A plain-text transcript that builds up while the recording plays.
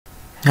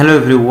Hello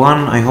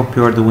everyone, I hope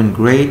you are doing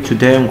great.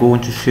 Today I'm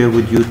going to share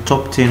with you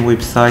top 10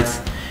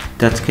 websites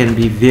that can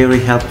be very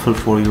helpful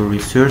for your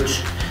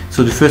research.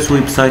 So the first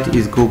website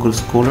is Google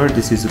Scholar.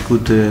 This is a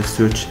good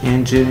search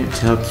engine. It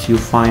helps you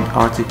find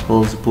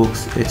articles,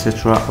 books,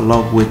 etc.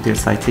 along with their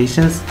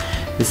citations.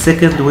 The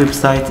second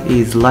website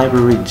is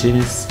Library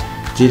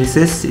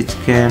Genesis. It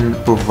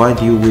can provide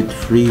you with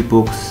free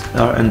books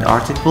and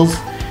articles.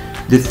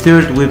 The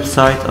third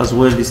website as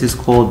well, this is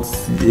called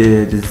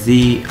the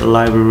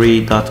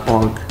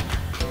zlibrary.org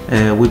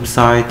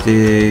website.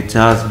 It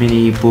has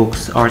many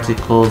books,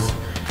 articles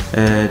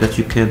that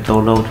you can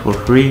download for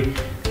free.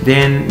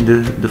 Then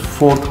the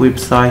fourth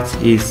website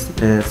is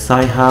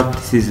Sci-Hub.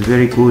 This is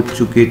very good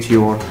to get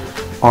your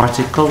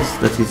articles,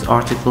 that is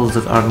articles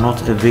that are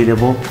not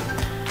available.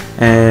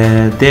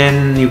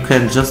 Then you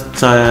can just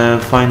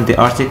find the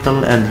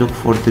article and look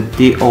for the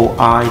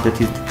DOI, that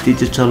is the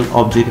digital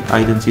object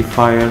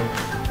identifier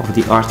of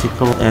the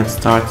article, and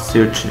start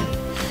searching.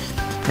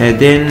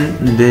 Then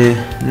the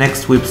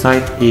next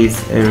website is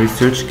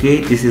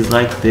ResearchGate. This is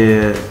like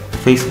the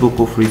Facebook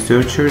of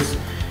researchers.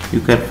 You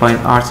can find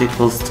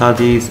articles,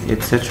 studies,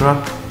 etc.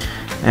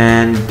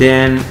 And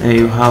then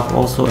you have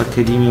also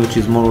Academia, which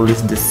is more or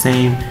less the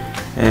same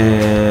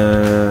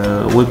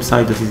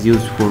website that is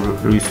used for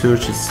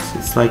research.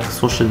 It's like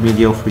social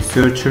media of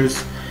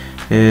researchers.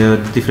 The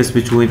difference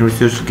between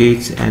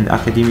ResearchGate and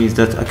Academia is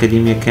that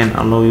Academia can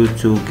allow you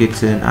to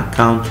get an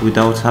account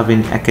without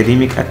having an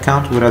academic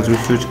account, whereas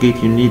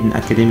ResearchGate you need an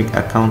academic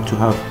account to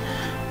have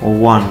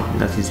one.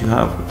 That is, you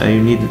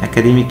need an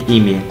academic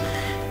email.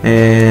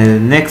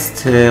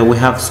 Next we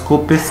have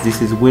Scopus. This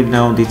is a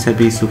well-known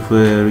database of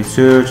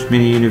research.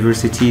 Many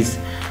universities,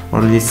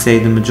 or let's say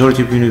the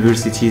majority of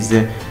universities,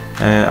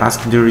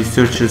 ask their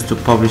researchers to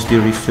publish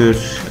their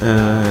research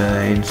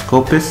in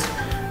Scopus,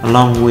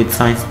 along with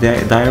Science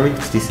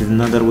Direct. This is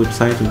another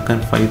website. You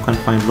can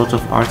find a lot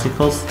of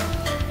articles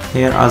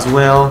here as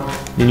well.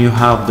 Then you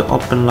have the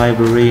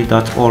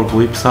openlibrary.org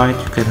website.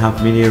 You can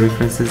have many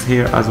references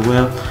here as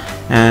well.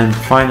 And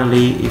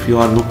finally, if you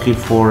are looking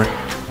for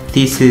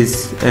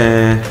thesis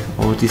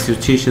or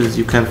dissertations,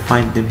 you can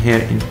find them here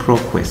in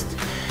ProQuest.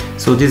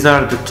 So these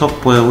are the top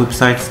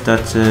websites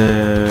that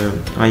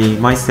I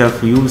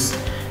myself use.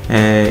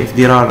 If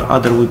there are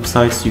other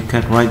websites, you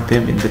can write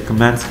them in the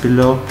comments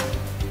below,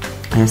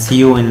 and see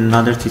you in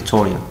another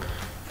tutorial.